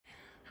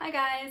Hi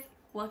guys,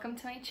 welcome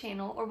to my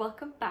channel, or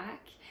welcome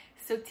back.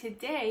 So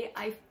today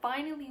I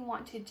finally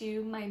want to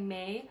do my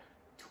May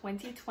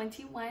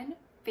 2021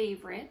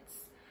 favorites.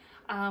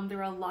 There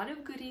are a lot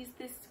of goodies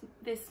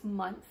this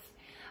month.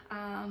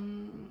 I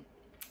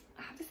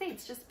have to say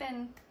it's just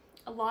been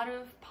a lot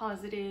of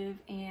positive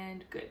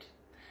and good,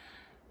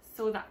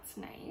 so that's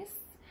nice.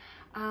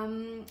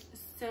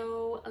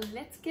 So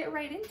let's get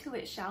right into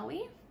it, shall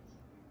we?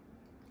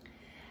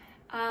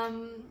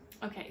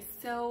 Okay,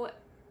 so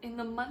in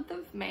the month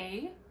of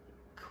May,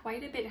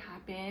 quite a bit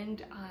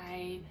happened.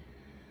 I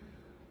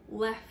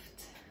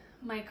left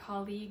my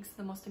colleagues,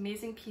 the most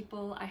amazing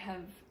people I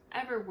have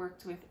ever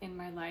worked with in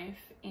my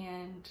life,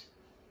 and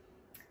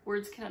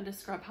words cannot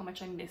describe how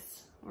much I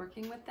miss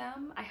working with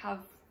them. I have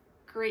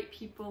great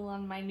people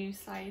on my new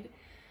side,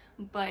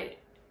 but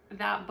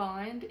that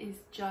bond is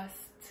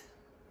just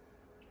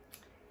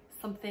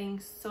something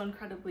so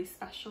incredibly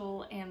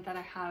special and that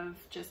I have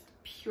just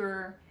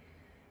pure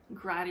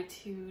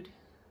gratitude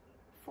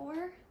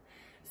for.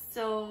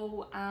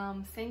 So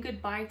saying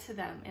goodbye to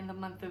them in the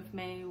month of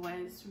May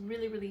was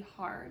really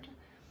hard.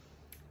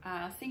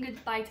 Saying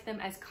goodbye to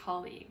them as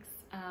colleagues,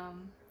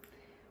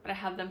 but I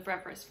have them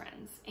forever as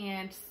friends.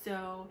 And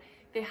so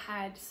they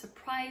had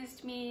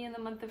surprised me in the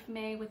month of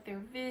May with their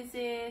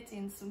visit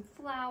and some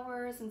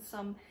flowers and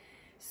some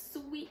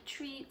sweet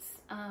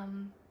treats,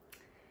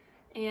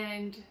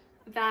 and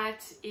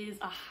that is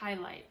a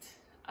highlight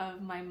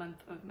of my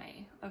month of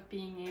May, of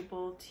being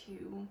able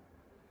to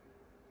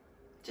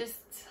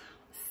just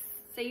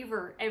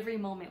savor every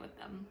moment with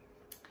them,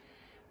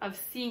 of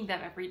seeing them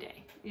every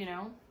day, you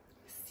know,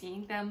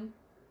 seeing them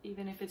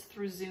even if it's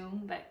through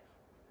Zoom. But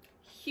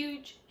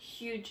huge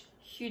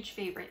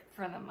favorite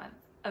for the month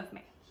of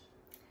May.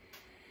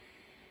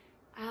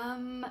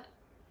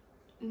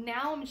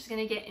 Now I'm just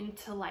gonna get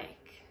into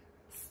like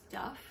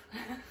stuff.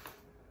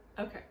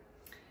 Okay,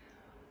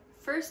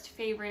 first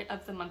favorite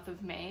of the month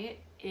of May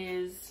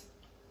is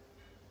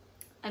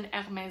an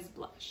Hermès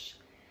blush.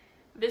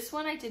 This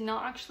one I did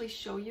not actually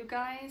show you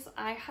guys.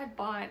 I had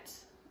bought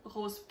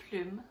Rose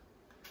Plume,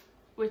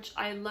 which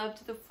I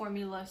loved the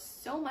formula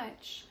so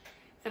much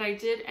that I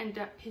did end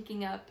up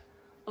picking up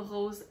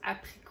Rose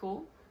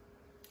Apricot,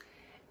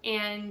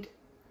 and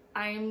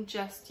I'm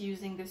just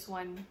using this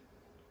one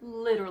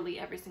literally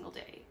every single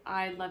day.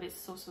 I love it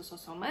so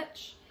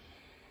much.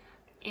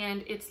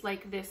 And it's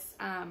like this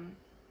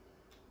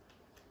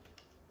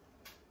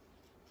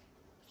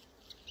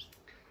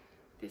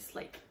this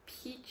like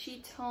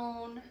peachy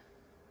tone,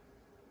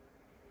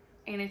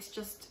 and it's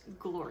just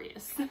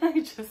glorious.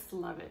 I just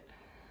love it.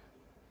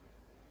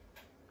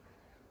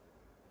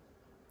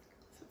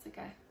 So it's like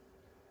a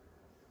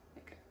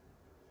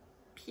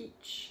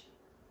peach.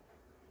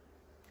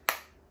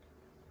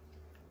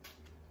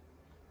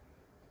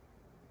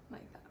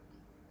 Like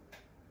that.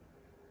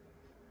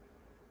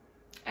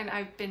 And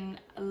I've been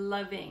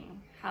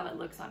loving how it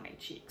looks on my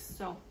cheeks.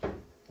 So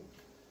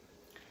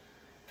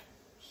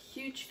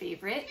huge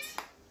favorite.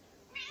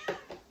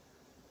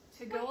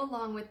 To go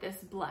along with this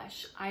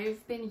blush,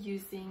 I've been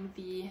using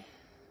the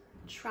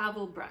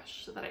travel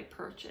brush that I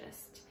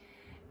purchased,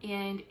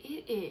 and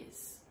it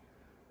is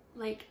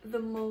like the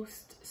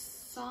most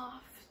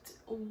soft,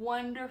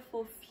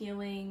 wonderful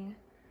feeling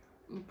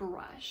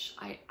brush.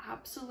 I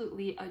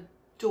absolutely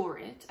adore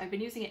it. I've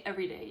been using it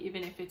every day,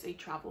 even if it's a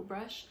travel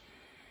brush.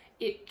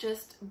 It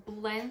just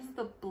blends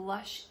the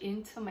blush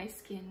into my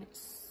skin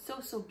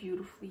so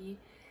beautifully.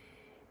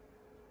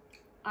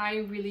 I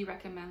really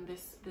recommend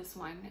this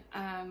one.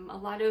 A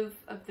lot of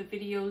the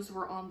videos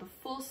were on the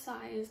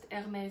full-sized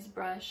Hermes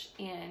brush,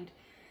 and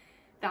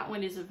that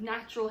one is of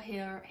natural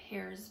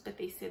hairs, but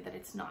they said that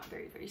it's not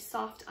very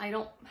soft. I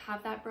don't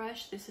have that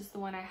brush. This is the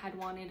one I had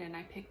wanted and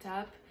I picked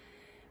up.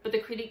 But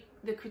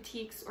the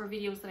critiques or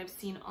videos that I've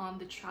seen on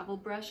the travel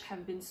brush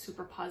have been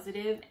super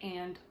positive,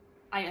 and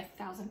I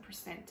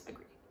 1000%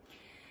 agree.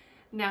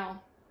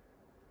 Now,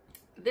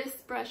 this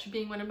brush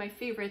being one of my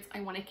favorites,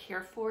 I want to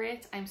care for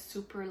it. I'm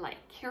super like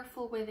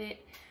careful with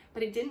it,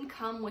 but it didn't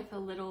come with a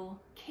little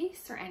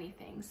case or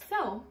anything.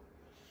 So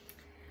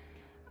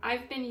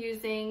I've been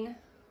using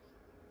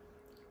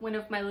one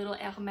of my little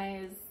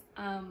Hermes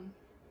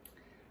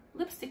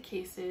lipstick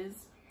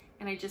cases,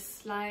 and I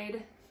just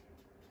slide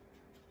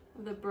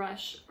the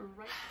brush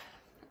right.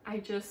 I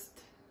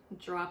just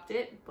dropped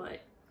it,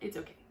 but it's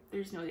okay.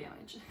 There's no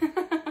damage.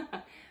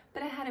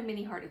 But I had a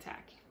mini heart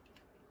attack.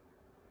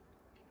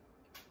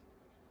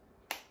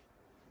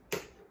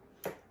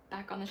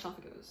 Back on the shelf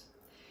it goes.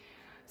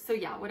 So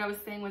yeah, what I was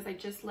saying was I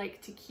just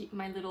like to keep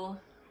my little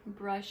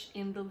brush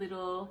in the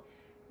little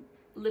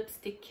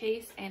lipstick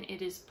case, and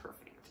it is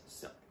perfect.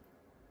 So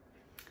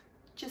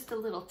just a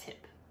little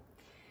tip.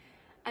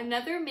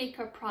 Another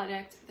makeup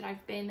product that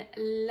I've been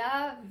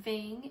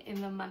loving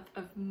in the month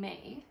of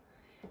May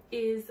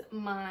is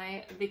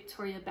my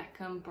Victoria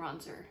Beckham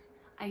bronzer.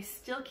 I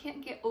still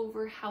can't get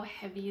over how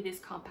heavy this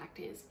compact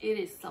is. It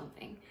is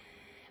something.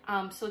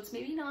 So it's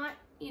maybe not,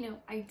 you know,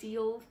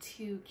 ideal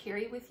to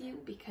carry with you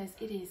because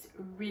it is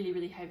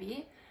really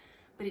heavy,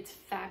 but it's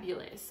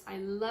fabulous. I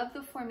love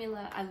the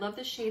formula. I love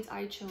the shades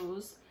I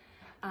chose.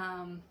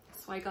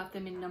 So I got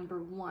them in number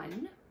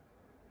 1.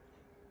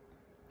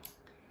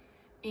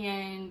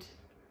 And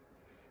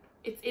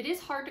it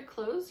is hard to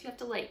close. You have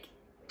to like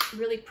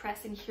really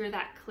press and hear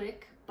that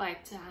click,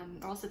 but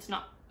or else it's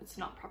not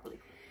properly.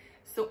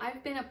 So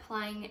I've been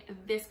applying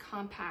this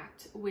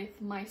compact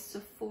with my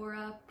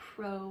Sephora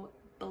Pro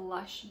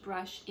blush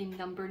brush in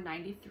number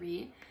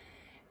 93,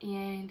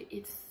 and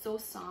it's so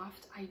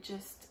soft. I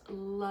just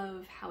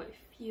love how it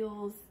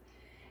feels,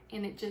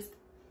 and it just,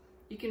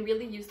 you can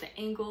really use the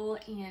angle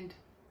and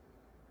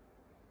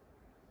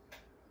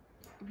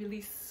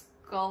really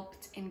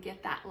sculpt and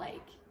get that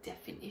like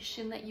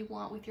definition that you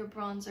want with your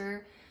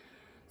bronzer.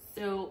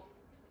 So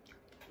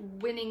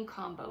winning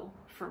combo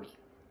for me.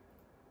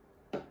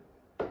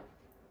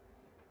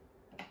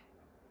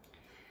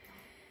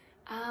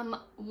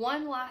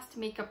 One last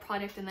makeup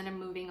product and then I'm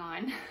moving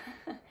on.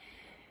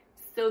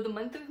 So the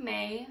month of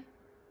May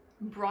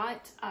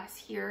brought us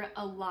here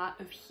a lot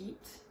of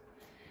heat.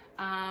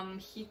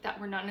 Heat that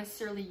we're not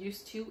necessarily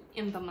used to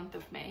in the month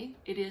of May.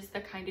 It is the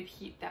kind of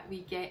heat that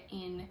we get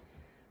in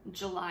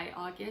July,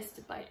 August,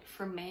 but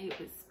for May it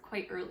was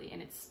quite early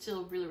and it's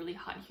still really, really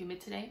hot and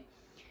humid today.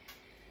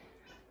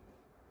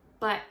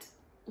 But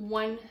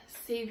one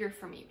savior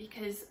for me,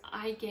 because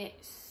I get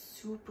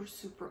super,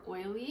 super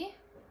oily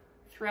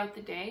throughout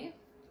the day,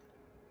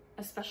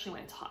 especially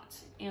when it's hot.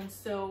 And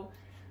so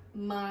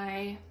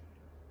my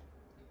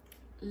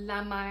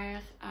La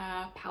Mer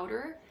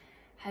powder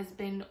has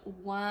been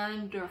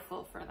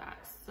wonderful for that.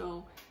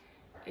 So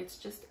it's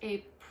just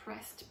a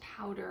pressed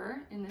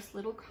powder in this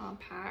little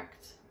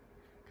compact.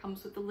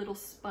 Comes with a little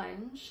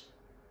sponge.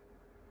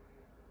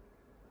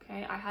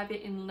 Okay, I have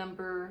it in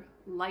number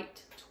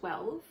light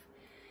 12.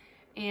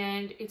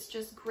 And it's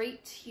just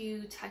great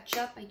to touch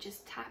up. I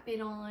just tap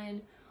it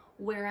on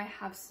where I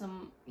have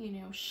some, you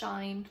know,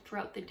 shine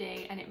throughout the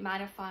day, and it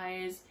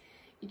mattifies.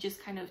 It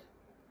just kind of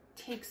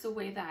takes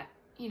away that,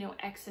 you know,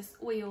 excess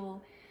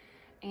oil,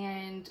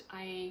 and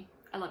I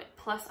love it.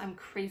 Plus, I'm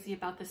crazy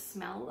about the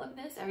smell of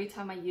this. Every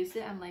time I use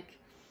it, I'm like,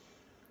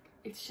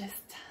 it's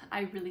just,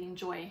 I really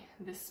enjoy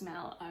the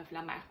smell of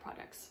La Mer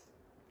products.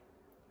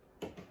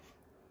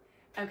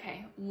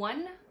 Okay,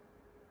 one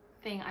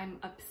thing I'm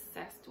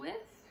obsessed with,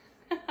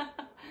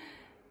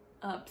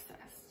 obsessed,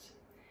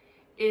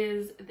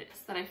 is this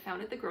that I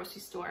found at the grocery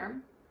store.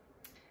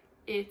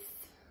 It's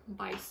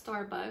by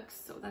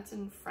Starbucks, so that's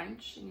in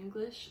French and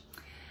English.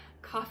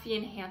 Coffee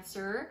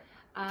Inhancer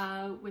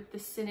with the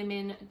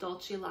cinnamon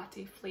Dolce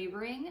Latte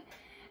flavoring,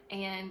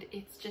 and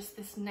it's just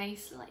this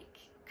nice like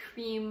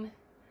cream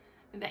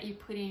that you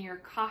put in your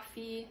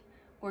coffee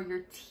or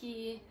your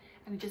tea,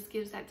 and it just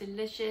gives that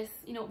delicious,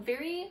 you know,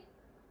 very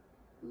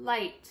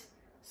light,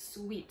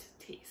 sweet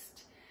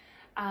taste.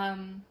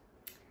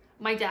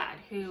 My dad,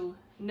 who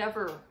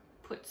never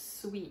put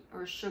sweet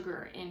or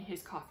sugar in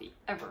his coffee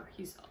ever,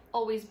 he's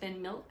always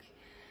been milk.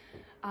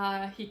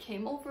 He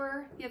came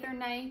over the other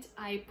night.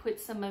 I put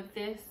some of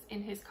this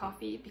in his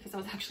coffee because I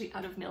was actually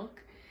out of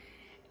milk,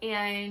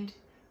 and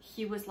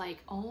he was like,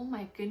 oh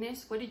my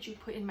goodness, what did you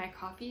put in my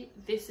coffee?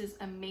 This is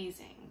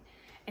amazing.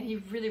 And he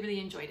really, really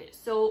enjoyed it.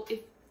 So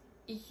if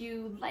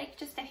you like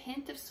just a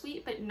hint of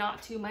sweet but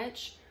not too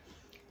much,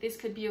 this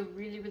could be a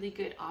really, really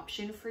good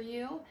option for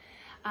you.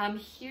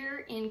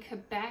 Here in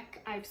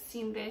Quebec, I've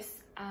seen this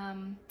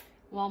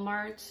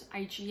Walmart,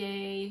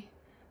 IGA,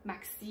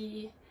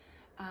 Maxi.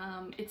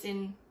 It's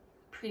in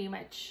pretty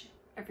much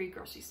every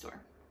grocery store.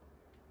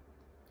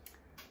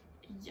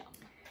 Yum.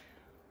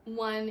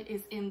 One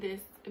is in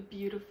this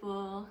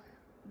beautiful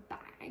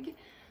bag.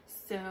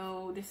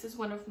 So this is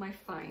one of my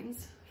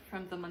finds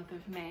from the month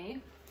of May.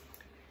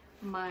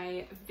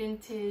 My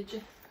vintage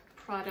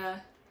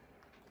Prada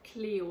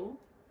Clio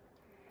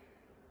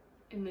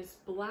in this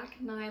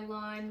black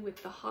nylon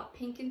with the hot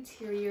pink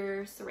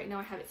interior. So right now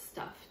I have it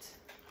stuffed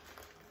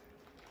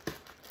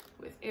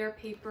with air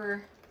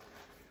paper.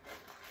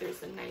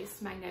 There's a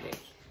nice magnetic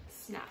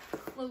snap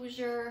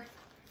closure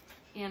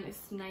and this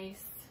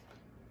nice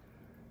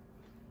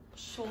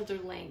shoulder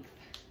length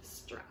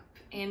strap,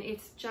 and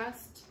it's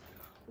just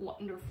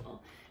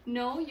wonderful.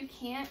 No, you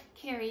can't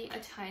carry a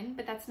ton,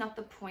 but that's not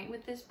the point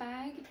with this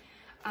bag.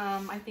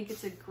 I think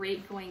it's a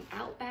great going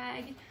out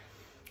bag,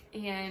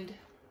 and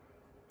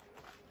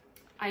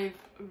I've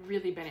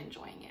really been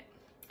enjoying it.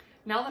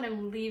 Now that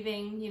I'm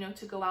leaving, you know,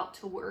 to go out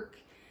to work,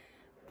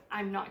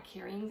 I'm not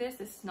carrying this.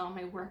 It's not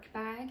my work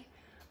bag,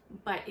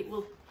 but it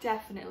will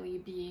definitely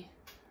be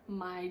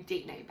my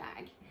date night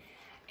bag.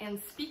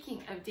 And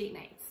speaking of date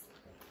nights,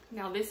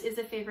 now this is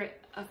a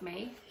favorite of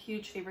May,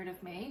 huge favorite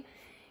of May,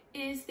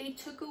 is they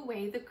took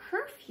away the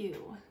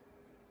curfew.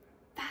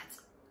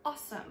 That's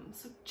awesome.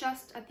 So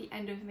just at the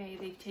end of May,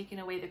 they've taken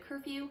away the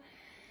curfew.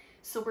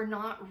 So we're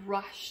not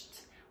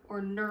rushed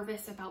or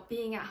nervous about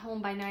being at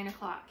home by 9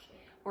 o'clock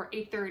or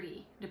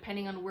 8:30,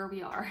 depending on where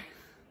we are.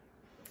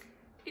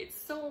 It's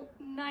so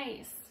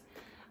nice.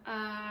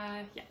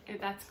 Yeah,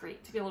 that's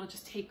great to be able to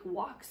just take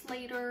walks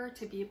later,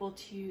 to be able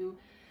to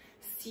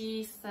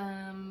see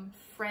some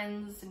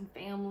friends and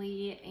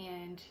family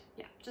and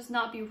yeah, just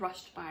not be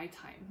rushed by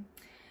time.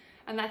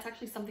 And that's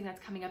actually something that's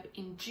coming up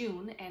in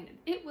June, and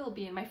it will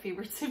be in my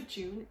favorites of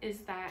June, is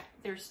that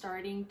they're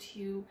starting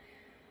to,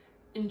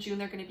 in June,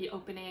 they're going to be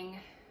opening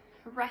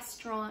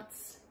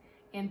restaurants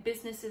and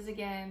businesses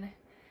again.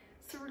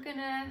 So we're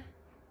gonna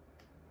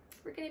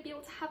be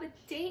able to have a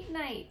date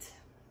night.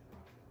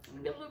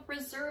 I'm gonna be able to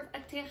reserve a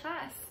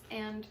terrace,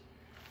 and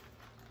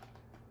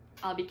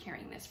I'll be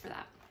carrying this for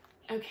that.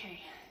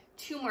 Okay,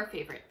 2 more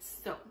favorites.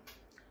 So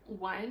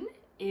one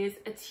is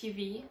a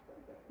TV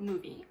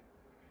movie.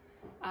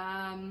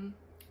 And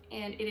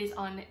it is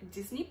on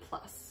Disney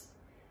Plus,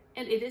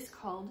 and it is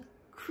called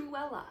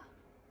Cruella.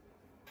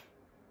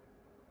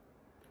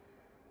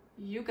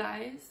 You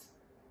guys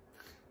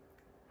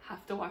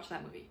have to watch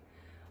that movie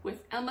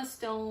with Emma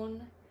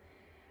Stone,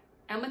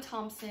 Emma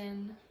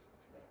Thompson,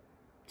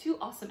 2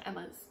 awesome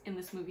Emmas in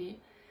this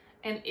movie,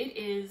 and it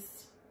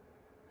is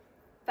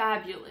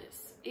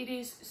fabulous. It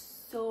is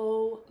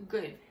so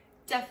good.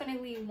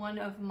 Definitely one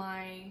of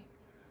my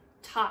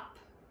top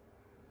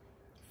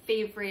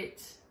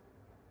favorite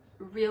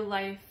real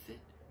life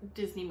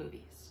Disney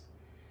movies.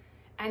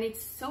 And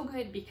it's so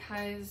good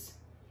because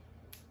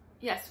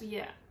yes,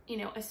 we you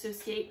know,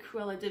 associate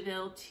Cruella de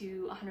Vil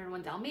to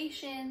 101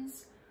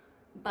 Dalmatians,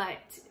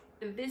 but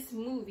this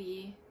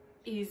movie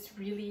is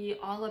really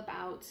all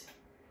about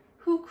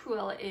who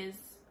Cruella is,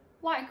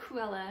 why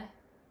Cruella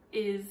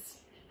is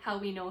how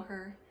we know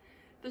her,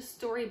 the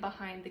story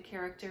behind the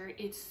character.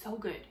 It's so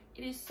good.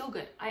 It is so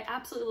good. I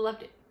absolutely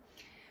loved it.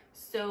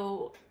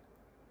 So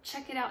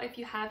check it out if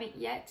you haven't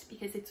yet,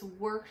 because it's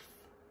worth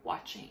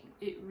watching.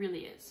 It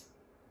really is.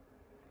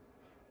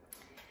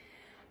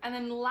 And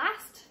then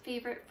last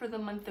favorite for the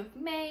month of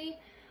May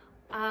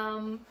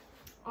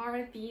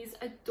are these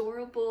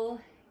adorable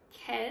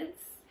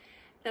kids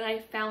that I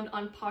found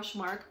on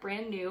Poshmark,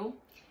 brand new.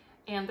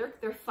 And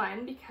they're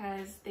fun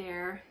because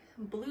they're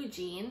blue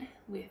jean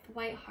with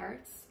white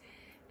hearts.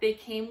 They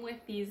came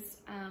with these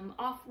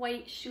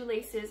off-white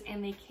shoelaces,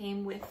 and they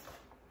came with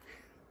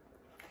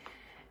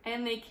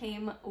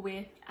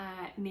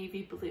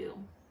navy blue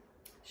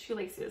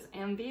shoelaces.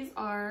 And these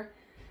are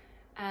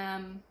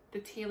the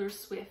Taylor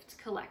Swift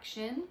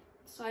collection.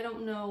 So I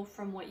don't know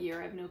from what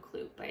year, I have no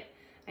clue, but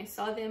I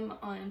saw them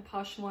on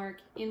Poshmark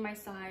in my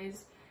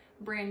size,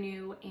 brand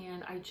new,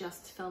 and I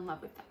just fell in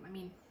love with them. I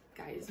mean,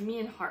 guys, me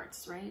and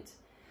hearts, right?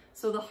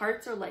 So the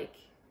hearts are like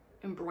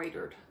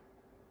embroidered.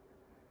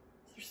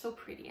 They're so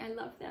pretty. I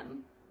love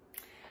them.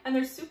 And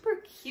they're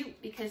super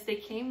cute because they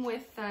came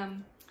with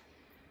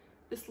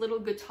this little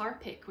guitar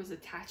pick was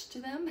attached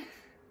to them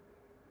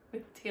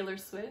with Taylor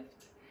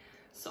Swift.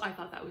 So I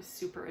thought that was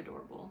super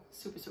adorable.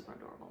 Super, super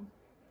adorable.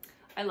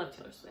 I love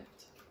Taylor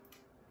Swift.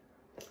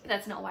 But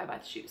that's not why I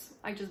bought the shoes.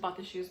 I just bought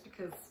the shoes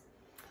because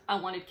I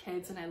wanted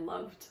kids and I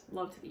loved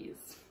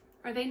these.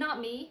 Are they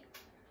not me?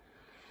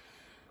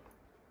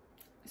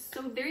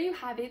 So there you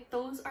have it.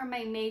 Those are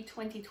my May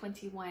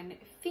 2021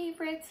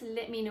 favorites.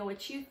 Let me know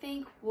what you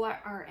think. What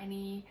are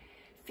any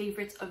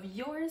favorites of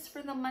yours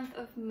for the month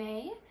of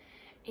May?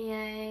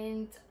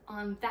 And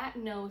on that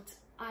note,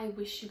 I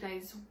wish you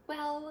guys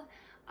well.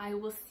 I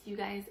will see you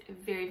guys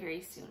very,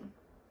 very soon.